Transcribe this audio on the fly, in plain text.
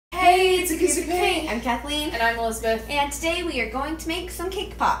Acoustic. I'm Kathleen. And I'm Elizabeth. And today we are going to make some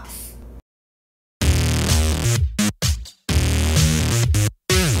cake pops.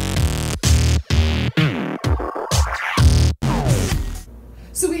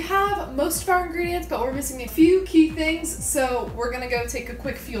 So we have most of our ingredients, but we're missing a few key things, so we're gonna go take a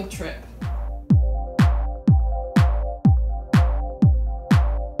quick field trip.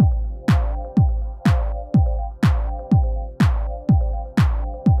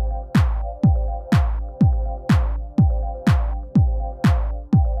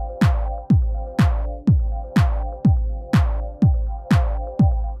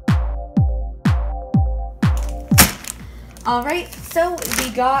 Alright, so we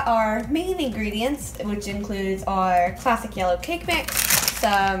got our main ingredients, which includes our classic yellow cake mix,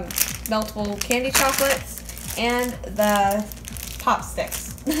 some meltable candy chocolates, and the pop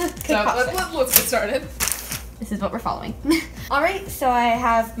sticks. Let's get started. This is what we're following. Alright, so I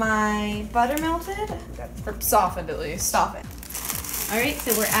have my butter melted. Or softened at least. Softened. Alright,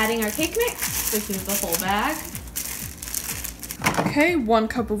 so we're adding our cake mix. This is the whole bag. Okay, 1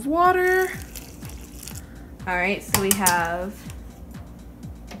 cup of water. Alright, so we have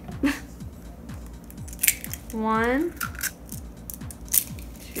 1,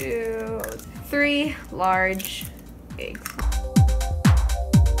 2, 3 large eggs.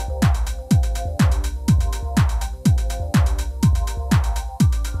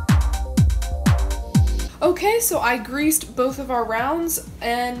 Okay, so I greased both of our rounds,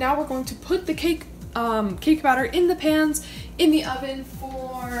 and now we're going to put the cake batter in the pans in the oven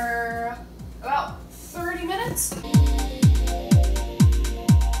for about 30 minutes.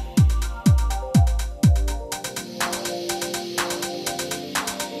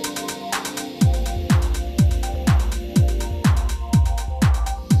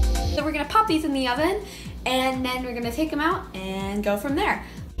 So we're gonna pop these in the oven, and then we're gonna take them out and go from there.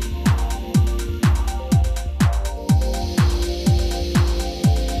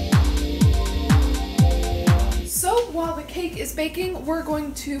 While the cake is baking, we're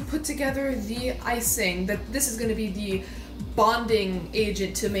going to put together the icing. This is going to be the bonding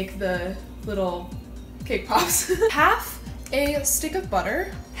agent to make the little cake pops. Half a stick of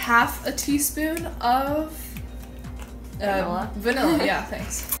butter, half a teaspoon of vanilla, yeah,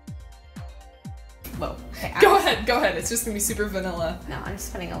 thanks. Whoa. Okay, go ahead. It's just going to be super vanilla. No, I'm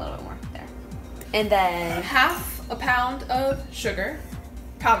just putting a little bit more there. And then half a pound of sugar,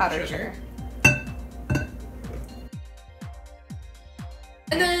 powdered sugar.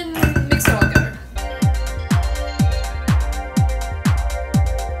 And then mix it all together.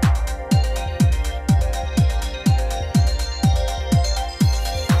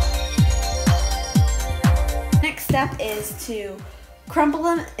 Next step is to crumble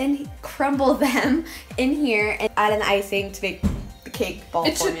them in here and add an icing to make the cake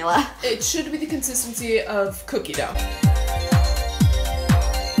ball formula. It should be the consistency of cookie dough.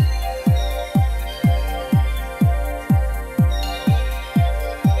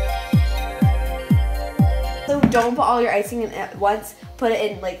 Don't put all your icing in at once. Put it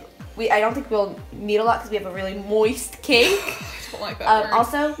in I don't think we'll need a lot because we have a really moist cake. I don't like that word.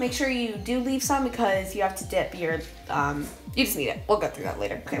 Also, make sure you do leave some because you have to dip your, you just need it. We'll go through that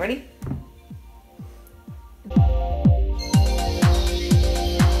later. Okay, ready?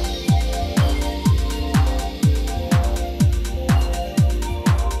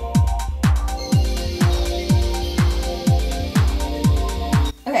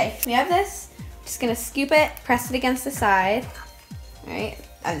 Okay, we have this. Just gonna scoop it, press it against the side. All right,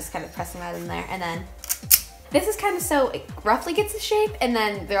 I'm just kind of pressing that in there, and then this is kind of so it roughly gets the shape, and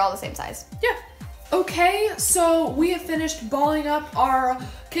then they're all the same size. Yeah. Okay, so we have finished balling up our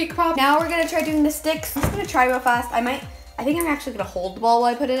cake pop. Now we're gonna try doing the sticks. I'm just gonna try real fast. I think I'm actually gonna hold the ball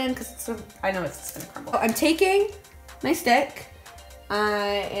while I put it in because I know it's just gonna crumble. So I'm taking my stick.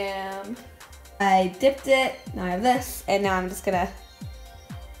 I dipped it. Now I have this, and now I'm just gonna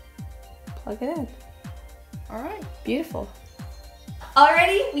plug it in. All right. Beautiful.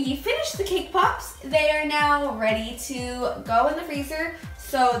 Alrighty, we finished the cake pops. They are now ready to go in the freezer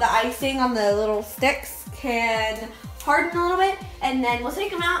so the icing on the little sticks can harden a little bit, and then we'll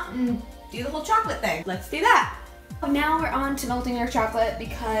take them out and do the whole chocolate thing. Let's do that. Now we're on to melting our chocolate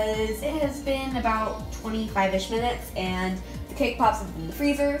because it has been about 25-ish minutes and the cake pops have been in the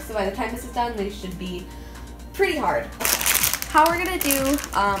freezer, so by the time this is done, they should be pretty hard. How we're gonna do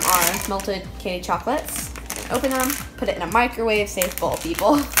our melted candy chocolates. Open them, put it in a microwave, safe bowl,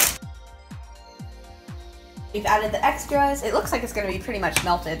 people. We've added the extras. It looks like it's gonna be pretty much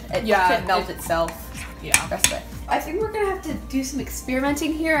melted. It should melt itself. Yeah. Rest of it. I think we're gonna have to do some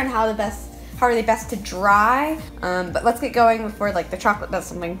experimenting here on how how are they best to dry. But let's get going before like the chocolate does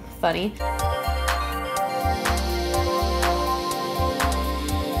something funny.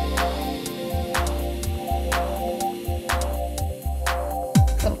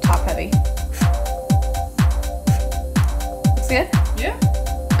 It's a little top heavy. Looks good? Yeah.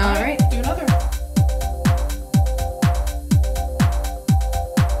 All right. Do another.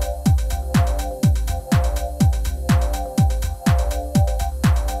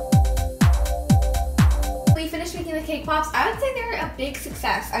 We finished making the cake pops. I would say they're a big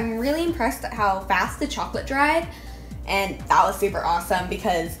success. I'm really impressed at how fast the chocolate dried, and that was super awesome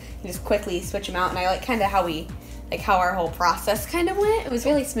because you just quickly switch them out, and I like kind of how our whole process kind of went. It was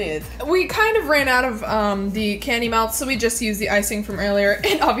really smooth. We kind of ran out of the candy melts, so we just used the icing from earlier.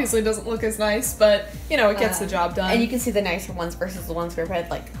 It obviously doesn't look as nice, but you know, it gets the job done. And you can see the nicer ones versus the ones where we had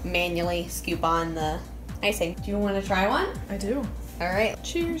like manually scoop on the icing. Do you want to try one? I do. All right.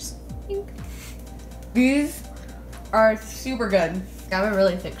 Cheers. These are super good. I have a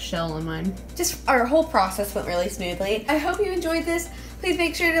really thick shell in mine. Just our whole process went really smoothly. I hope you enjoyed this. Please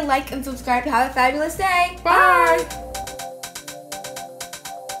make sure to like and subscribe to have a fabulous day. Bye.